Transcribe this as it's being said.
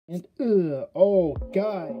And oh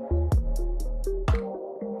god.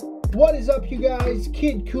 What is up, you guys?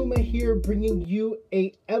 Kidkuma here, bringing you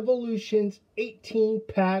a Evolutions 18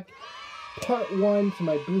 pack part 1 to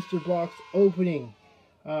my booster box opening.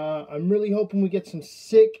 I'm really hoping we get some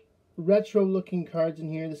sick retro looking cards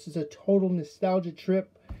in here. This is a total nostalgia trip.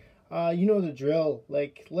 You know the drill.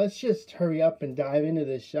 Like, let's just hurry up and dive into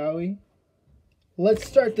this, shall we? Let's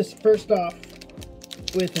start this first off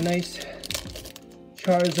with a nice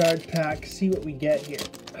Charizard pack. See what we get here.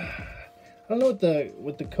 I don't know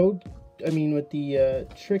what the code, what the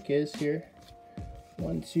trick is here.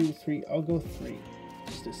 1, 2, 3. I'll go 3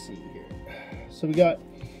 just to see here. So we got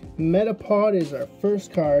Metapod is our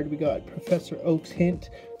first card. We got Professor Oak's Hint,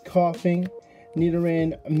 Coughing,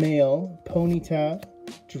 Nidoran Male, Ponyta,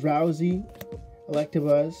 Drowsy,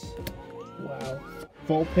 Electabuzz, wow,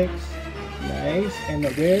 Vulpix, nice, and the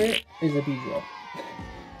rare is a Beedrill.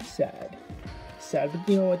 Sad, but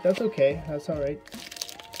you know what? That's okay. That's all right.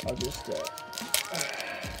 I'll just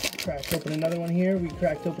crack open another one here. We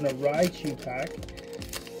cracked open a Raichu pack.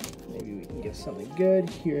 Maybe we can get something good.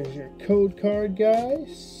 Here's your code card,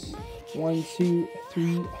 guys. 1, 2,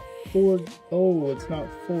 3, 4. Oh, it's not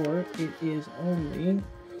 4. It is only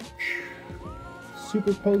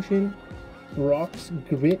Super Potion, Brock's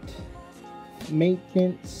Grit,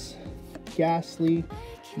 Maintenance, Ghastly,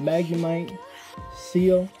 Magnemite,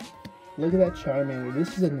 Seal. Look at that Charmander.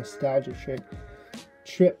 This is a nostalgia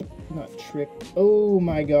trip, not trick. Oh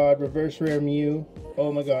my god, reverse rare Mew.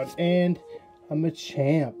 Oh my god, and a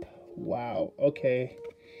Machamp. Wow, okay.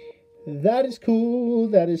 That is cool.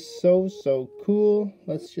 That is so cool.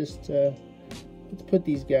 Let's just, let's put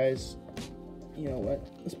these guys, you know what?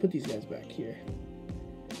 Let's put these guys back here.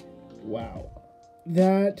 Wow.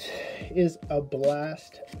 That is a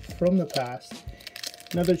blast from the past.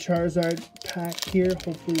 Another Charizard pack here.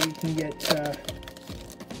 Hopefully we can get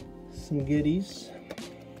some goodies.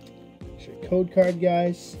 Here's your code card,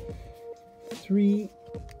 guys. 3.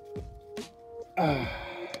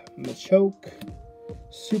 Machoke,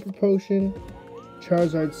 Super Potion,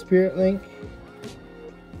 Charizard Spirit Link,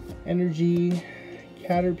 Energy,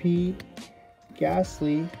 Caterpie,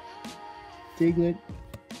 Ghastly, Diglett.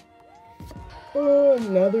 Oh,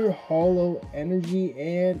 another Hollow Energy,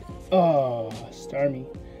 and Starmie.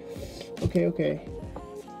 Okay,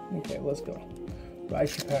 let's go.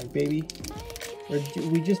 Raichu pack, baby.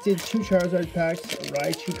 We just did 2 Charizard packs, a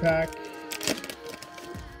Raichu pack,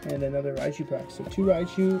 and another Raichu pack. So 2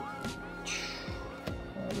 Raichu.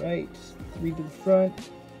 Alright, 3 to the front.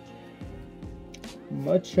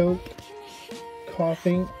 Machoke,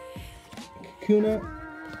 Coughing, Kakuna,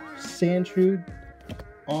 Sandshrew,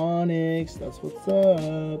 Onyx, that's what's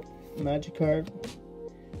up. Magikarp,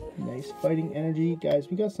 nice Fighting Energy. Guys,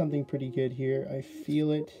 we got something pretty good here. I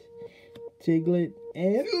feel it. Diglett,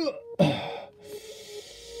 and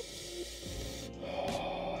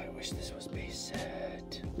I wish this was base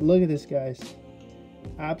set. Look at this, guys.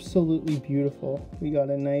 Absolutely beautiful. We got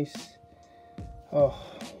a nice, oh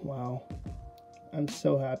wow, I'm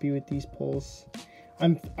so happy with these pulls.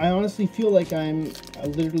 I honestly feel like I'm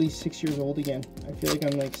literally 6 years old again. I feel like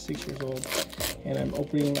I'm like 6 years old, and I'm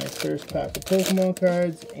opening my first pack of Pokemon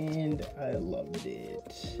cards, and I loved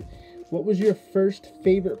it. What was your first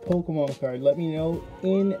favorite Pokemon card? Let me know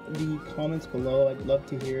in the comments below. I'd love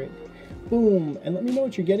to hear it. Boom, and let me know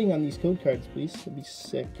what you're getting on these code cards, please. That'd be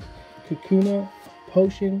sick. Kakuna,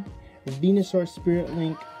 Potion, Venusaur Spirit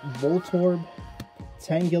Link, Voltorb,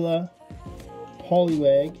 Tangela,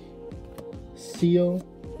 Poliwag, Seal,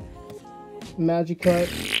 Magikarp.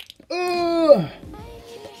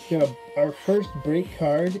 Got our first break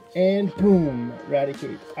card, and boom,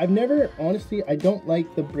 Raticate. Honestly, I don't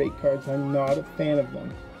like the break cards. I'm not a fan of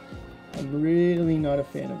them. I'm really not a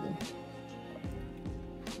fan of them.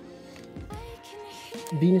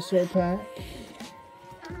 Venusaur pack.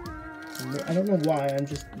 I don't know why, I'm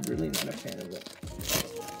just really not a fan of it.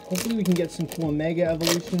 Hopefully we can get some cool Mega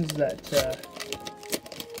Evolutions. That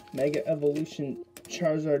Mega Evolution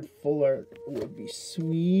Charizard full art would be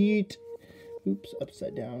sweet. Oops,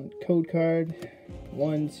 upside down. Code card.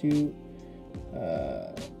 1, 2,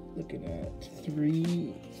 looking at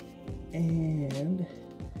 3, and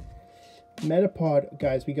Metapod.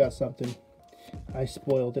 Guys, we got something. I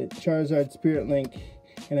spoiled it. Charizard Spirit Link,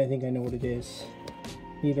 and I think I know what it is.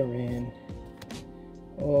 Nidoran.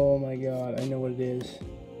 Oh my god, I know what it is.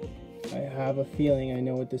 I have a feeling I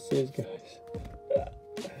know what this is, guys.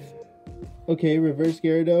 Okay, reverse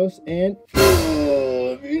Gyarados, and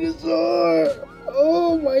Venusaur!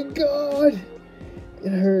 Oh my god!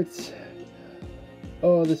 It hurts.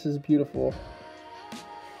 Oh, this is beautiful.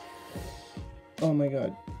 Oh my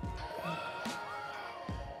god.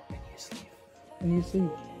 sleeve. I need a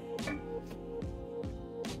sleeve.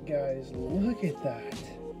 Guys, look at that.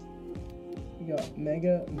 We got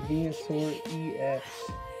Mega Venusaur EX.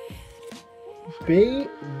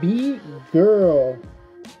 Baby girl.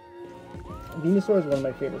 Venusaur is one of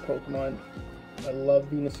my favorite Pokemon. I love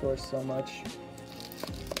Venusaur so much.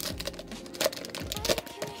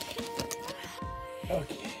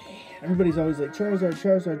 Okay. Everybody's always like, Charizard,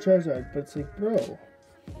 Charizard, Charizard. But it's like, bro.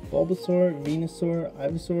 Bulbasaur, Venusaur,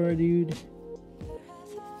 Ivysaur, dude.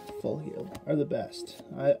 Full heal are the best.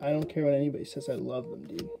 I don't care what anybody says. I love them,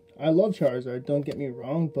 dude. I love Charizard, don't get me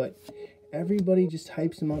wrong, but everybody just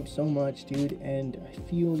hypes him up so much, dude, and I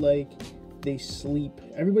feel like they sleep.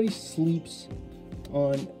 Everybody sleeps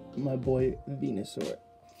on my boy Venusaur.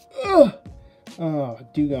 Ugh! Oh,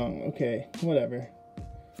 Dugong. Okay, whatever.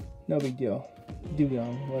 No big deal.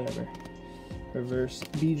 Dugong, whatever. Reverse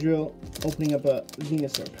Beedrill, opening up a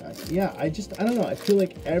Venusaur pack. Yeah, I don't know. I feel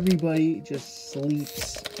like everybody just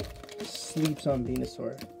sleeps on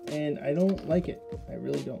Venusaur, and I don't like it. I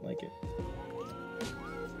really don't like it.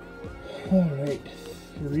 All right,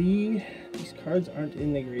 3. These cards aren't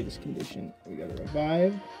in the greatest condition. We got a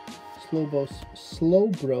Revive,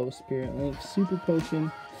 Slowbro, Spirit Link, Super Potion,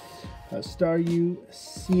 Staryu,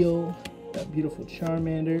 Seal, that beautiful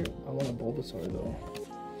Charmander. I want a Bulbasaur though.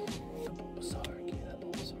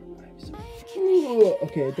 Ooh,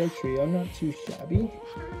 okay, a Dark Trio, not too shabby.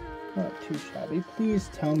 Not too shabby. Please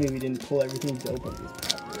tell me we didn't pull everything dope out of this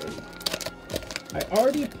pack already. I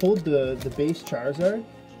already pulled the base Charizard.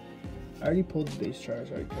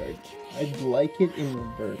 Card. I'd like it in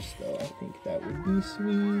reverse though. I think that would be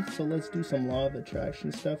sweet. So let's do some Law of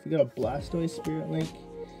Attraction stuff. We got a Blastoise, Spirit Link,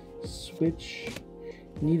 Switch,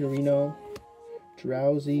 Nidorino,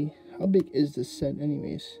 Drowsy. How big is this set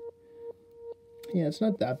anyways? Yeah, it's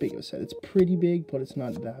not that big of a set. It's pretty big, but it's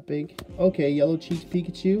not that big. Okay, Yellow Cheeks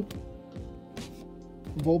Pikachu,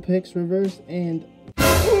 Vulpix reverse, and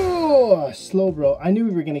oh, Slowbro. I knew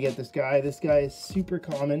we were gonna get this guy. This guy is super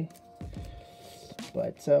common,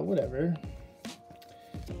 but whatever.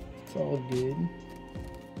 It's all good.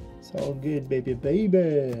 It's all good, baby,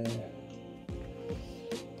 baby.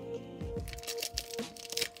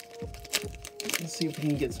 Let's see if we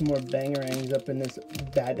can get some more bangerangs up in this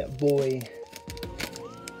bad boy.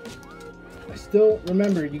 Still,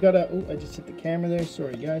 remember, you gotta, oh, I just hit the camera there,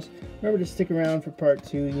 sorry guys. Remember to stick around for part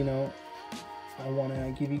 2, you know. I want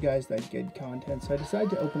to give you guys that good content, so I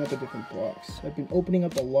decided to open up a different box. I've been opening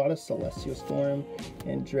up a lot of Celestial Storm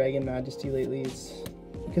and Dragon Majesty lately. It's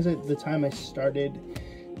because at the time I started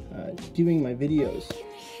doing my videos.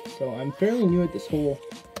 So I'm fairly new at this whole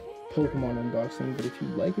Pokemon unboxing, but if you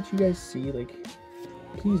like what you guys see, like,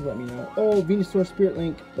 please let me know. Oh, Venusaur, Spirit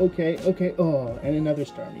Link, okay, okay, oh, and another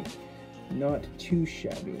Starmie. Not too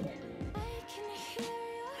shabby.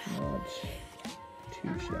 Not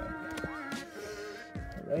too shabby.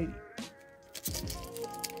 Alrighty.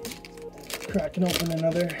 Cracking open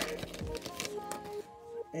another.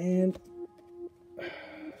 And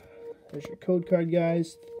there's your code card,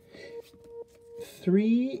 guys.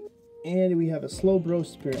 3. And we have a Slowbro,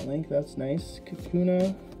 Spirit Link. That's nice.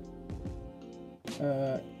 Kakuna.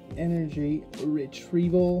 Energy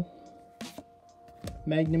Retrieval.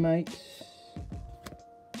 Magnemite,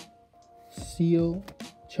 Seal,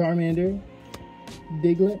 Charmander,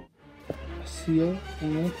 Diglett, Seal,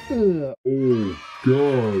 and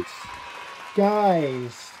oh,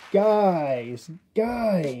 guys,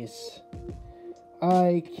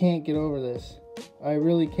 I can't get over this. I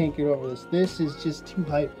really can't get over this. This is just too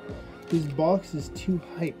hype. This box is too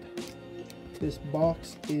hype. This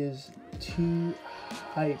box is too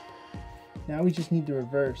hype. Now we just need the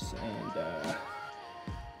reverse, and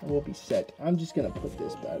we'll be set. I'm just gonna put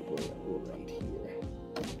this bad boy right here.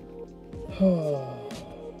 Oh,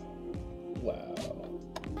 wow.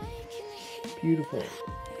 Beautiful.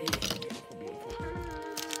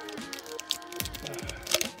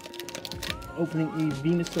 Opening a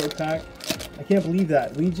Venusaur pack. I can't believe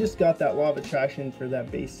that. We just got that Law of Attraction for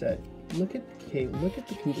that base set. Look at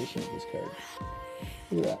the condition of this card.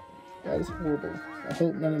 Look at that. That is horrible. I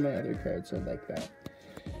hope none of my other cards are like that.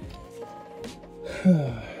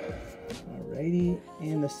 Alrighty,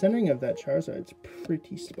 and the centering of that Charizard's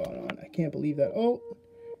pretty spot on. I can't believe that. Oh,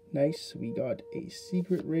 nice. We got a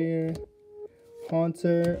secret rare,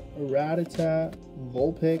 Haunter, Rattata,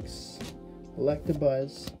 Vulpix,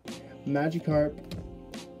 Electabuzz, Magikarp,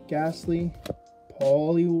 Ghastly,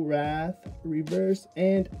 Poliwrath, Reverse,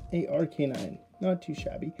 and a Arcanine. Not too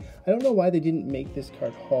shabby. I don't know why they didn't make this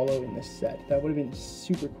card holo in this set. That would have been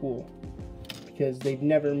super cool, because they've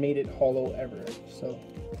never made it holo ever. So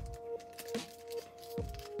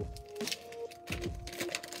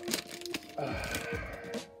Here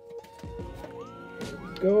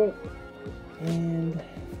we go. And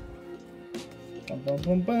bum, bum,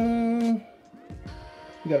 bum, bum.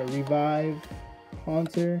 We got a Revive,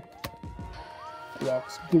 Haunter,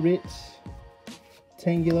 Rocks Grit,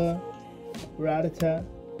 Tangela, Rattata,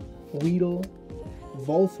 Weedle,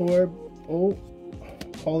 Voltorb, oh,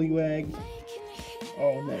 Poliwag,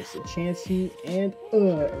 oh nice, a Chansey, and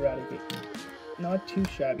Eradicate. Not too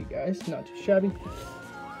shabby, guys, not too shabby.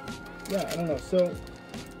 Yeah, I don't know, so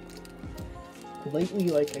lately,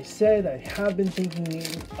 like I said, I have been thinking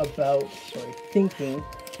about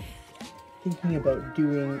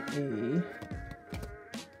doing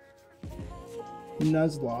a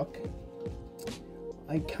Nuzlocke.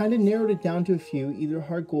 I kind of narrowed it down to a few, either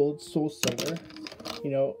Heart Gold, Soul Silver,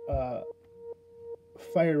 you know,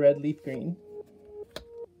 Fire Red, Leaf Green.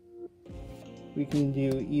 We can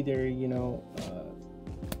do either, you know,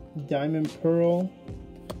 Diamond Pearl.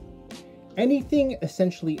 Anything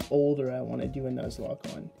essentially older I want to do a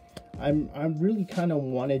Nuzlocke on. I'm really kind of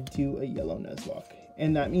want to do a yellow Nuzlocke.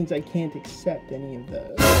 And that means I can't accept any of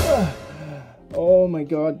the... Oh my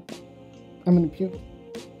god. I'm gonna puke.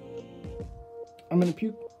 I'm gonna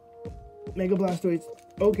puke. Mega Blastoise.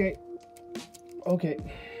 Okay. Okay.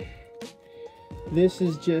 This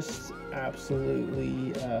is just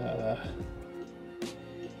absolutely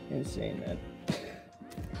insane, man.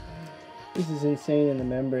 This is insane in the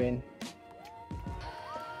membrane.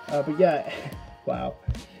 But yeah, wow.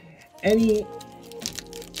 Any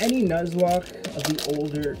Nuzlocke of the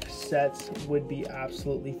older sets would be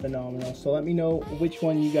absolutely phenomenal. So let me know which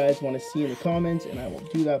one you guys want to see in the comments, and I will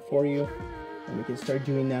do that for you. And we can start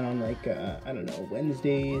doing that on like, I don't know,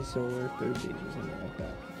 Wednesdays or Thursdays or something like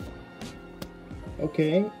that.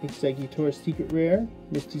 Okay, Exeggutor's Secret Rare,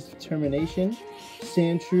 Misty's Determination,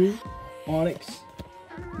 Sandshrew, Onix,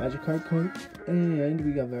 Magikarp card, and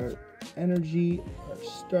we got our Energy, our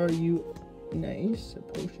Staryu, nice, a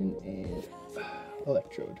Potion, and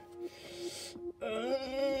Electrode.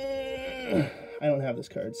 I don't have this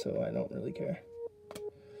card, so I don't really care.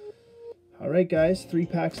 Alright guys, 3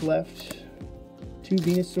 packs left. 2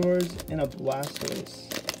 Venusaurs and a Blastoise.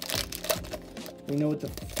 We know what the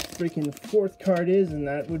freaking 4th card is, and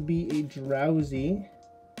that would be a Drowsy.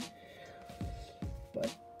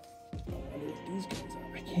 But I wonder what these cards are.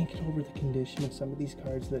 I can't get over the condition of some of these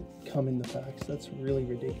cards that come in the packs. That's really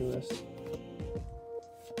ridiculous.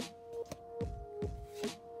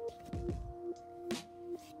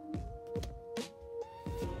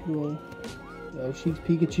 Cool. Sheik's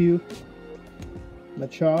Pikachu,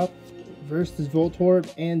 Machop versus Voltorb,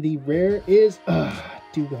 and the rare is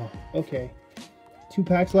Dewgong. Okay, 2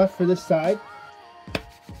 packs left for this side.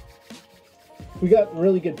 We got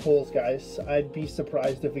really good pulls, guys. I'd be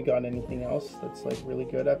surprised if we got anything else that's like really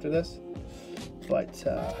good after this. But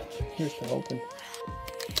here's to hoping.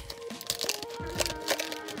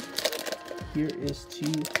 Here is to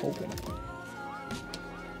hoping.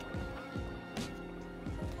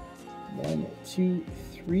 1, 2,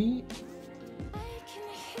 3.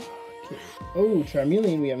 Okay. Oh,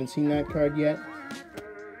 Charmeleon. We haven't seen that card yet.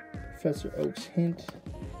 Professor Oak's Hint.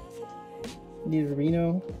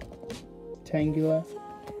 Nidorino. Tangela.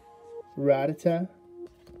 Rattata.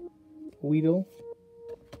 Weedle.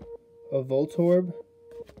 A Voltorb.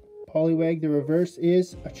 Poliwag. The reverse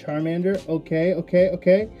is a Charmander. Okay, okay,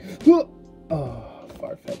 okay. Oh,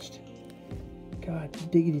 far-fetched. God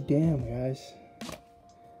diggity damn, guys.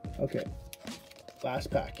 Okay, last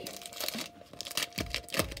pack.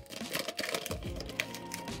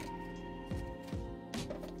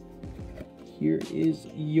 Here is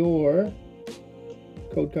your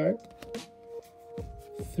code card.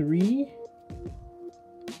 3.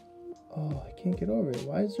 Oh, I can't get over it.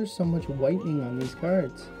 Why is there so much whitening on these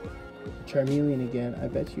cards? Charmeleon again. I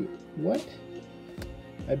bet you. What?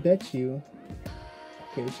 I bet you.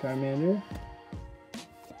 Okay, Charmander.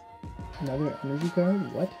 Another energy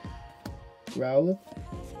card? What? Growlithe.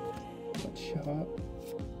 Machop.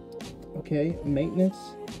 Okay, maintenance.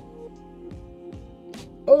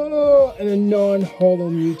 Oh, and a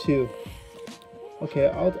non-holo Mewtwo. Okay,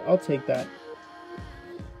 I'll take that.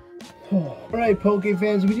 Alright, Poke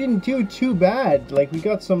fans, we didn't do too bad. Like, we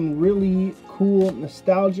got some really cool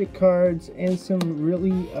nostalgic cards and some really,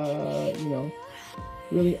 you know,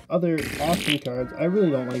 really other awesome cards. I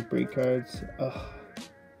really don't like break cards. Ugh.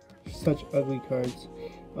 Such ugly cards.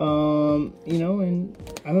 You know, and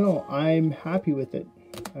I don't know, I'm happy with it.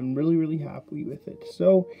 I'm really happy with it.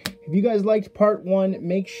 So if you guys liked part 1,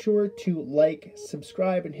 make sure to like,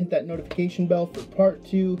 subscribe, and hit that notification bell for part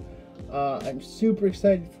 2. I'm super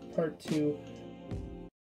excited for part 2.